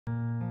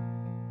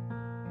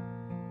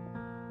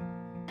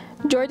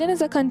Jordan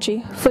is a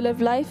country full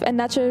of life and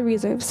natural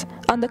reserves.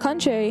 On the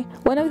contrary,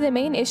 one of the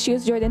main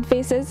issues Jordan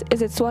faces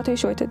is its water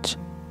shortage.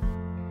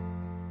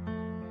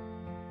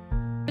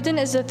 Jordan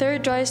is the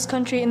third driest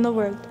country in the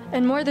world,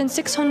 and more than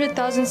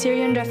 600,000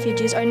 Syrian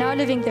refugees are now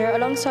living there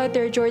alongside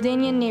their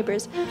Jordanian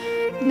neighbors.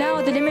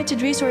 Now, the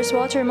limited resource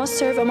water must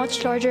serve a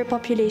much larger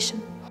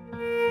population.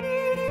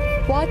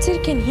 Water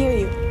can hear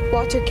you.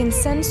 Water can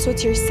sense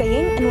what you're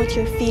saying and what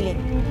you're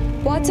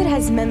feeling. Water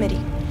has memory.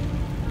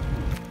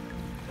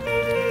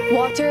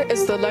 Water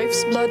is the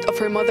life's blood of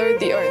her mother,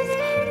 the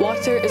earth.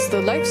 Water is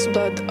the life's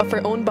blood of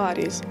her own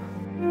bodies.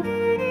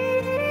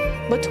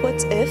 But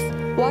what if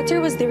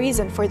water was the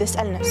reason for this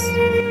illness?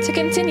 To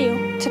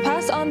continue, to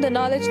pass on the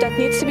knowledge that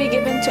needs to be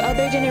given to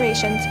other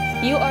generations,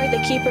 you are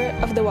the keeper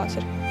of the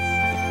water.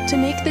 To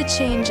make the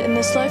change in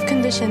this life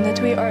condition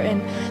that we are in,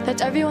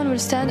 that everyone will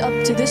stand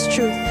up to this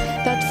truth,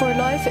 that for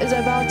life is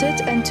about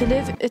it and to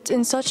live it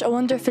in such a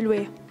wonderful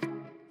way.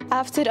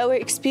 After our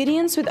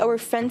experience with our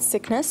friend's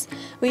sickness,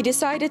 we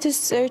decided to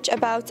search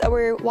about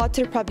our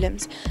water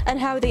problems and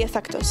how they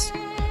affect us.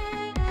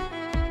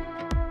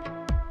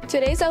 To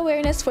raise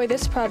awareness for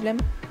this problem,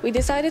 we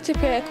decided to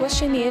prepare a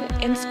questionnaire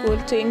in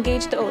school to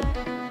engage the old,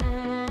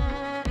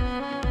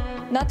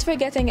 not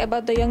forgetting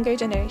about the younger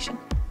generation.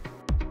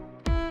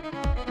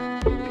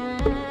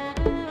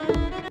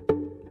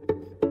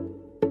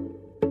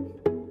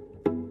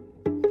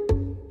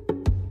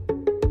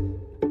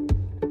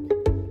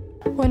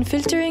 When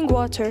filtering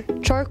water,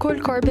 charcoal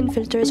carbon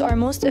filters are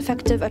most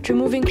effective at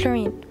removing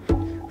chlorine.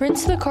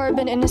 Rinse the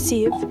carbon in a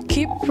sieve,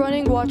 keep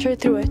running water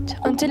through it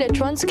until it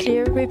runs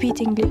clear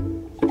repeatedly.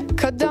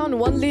 Cut down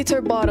 1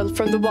 liter bottle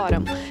from the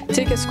bottom.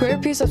 Take a square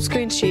piece of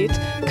screen sheet,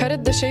 cut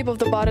it the shape of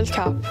the bottle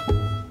cap.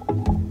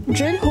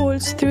 Drill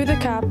holes through the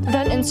cap,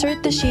 then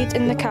insert the sheet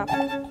in the cap.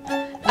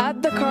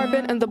 Add the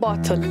carbon in the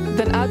bottle,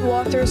 then add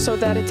water so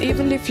that it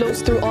evenly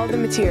flows through all the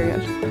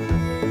material.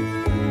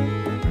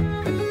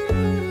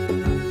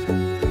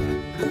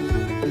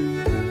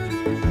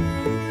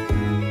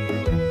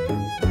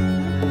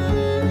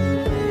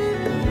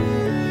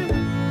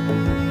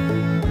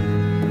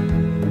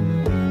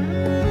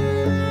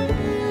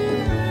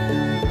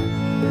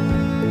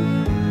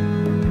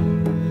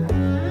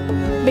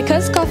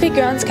 Because coffee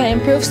grounds can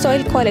improve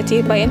soil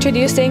quality by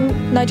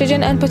introducing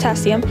nitrogen and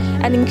potassium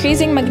and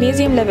increasing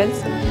magnesium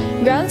levels,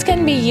 grounds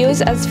can be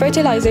used as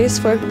fertilizers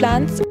for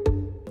plants.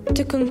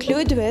 To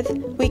conclude with,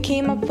 we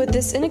came up with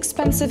this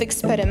inexpensive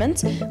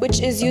experiment, which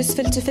is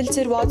useful to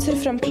filter water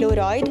from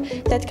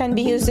chloride that can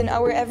be used in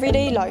our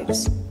everyday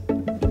lives.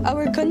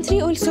 Our country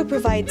also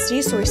provides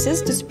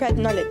resources to spread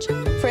knowledge.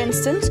 For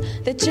instance,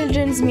 the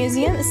Children's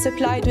Museum is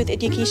supplied with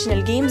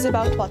educational games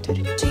about water.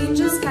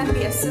 Changes can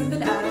be as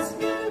simple as: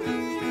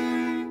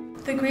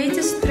 the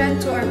greatest threat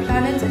to our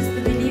planet is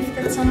the belief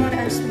that someone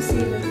else will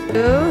save it.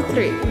 2,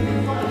 3.